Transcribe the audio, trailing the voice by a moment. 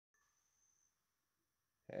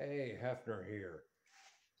Hey, Hefner here.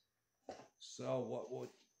 So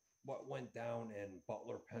what went down in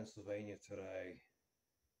Butler, Pennsylvania today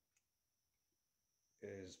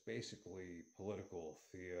is basically political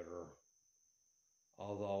theater.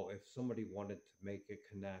 Although if somebody wanted to make it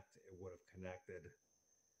connect, it would have connected.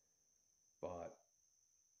 But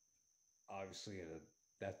obviously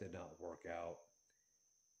that did not work out.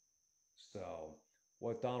 So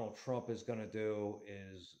what Donald Trump is going to do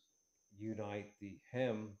is unite the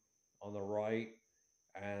him on the right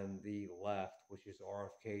and the left, which is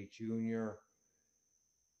RFK Jr.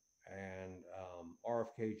 And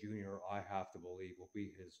RFK Jr., I have to believe, will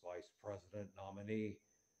be his vice president nominee.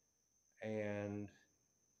 And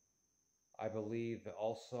I believe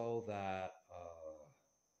also that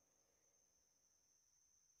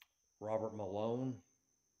Robert Malone,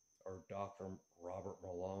 or Dr. Robert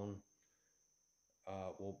Malone,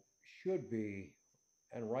 should be,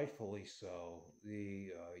 and rightfully so,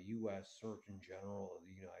 the U.S. Surgeon General of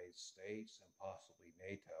the United States and possibly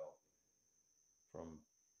NATO,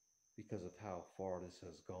 because of how far this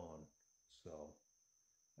has gone. So,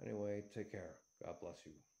 anyway, take care. God bless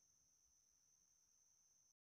you.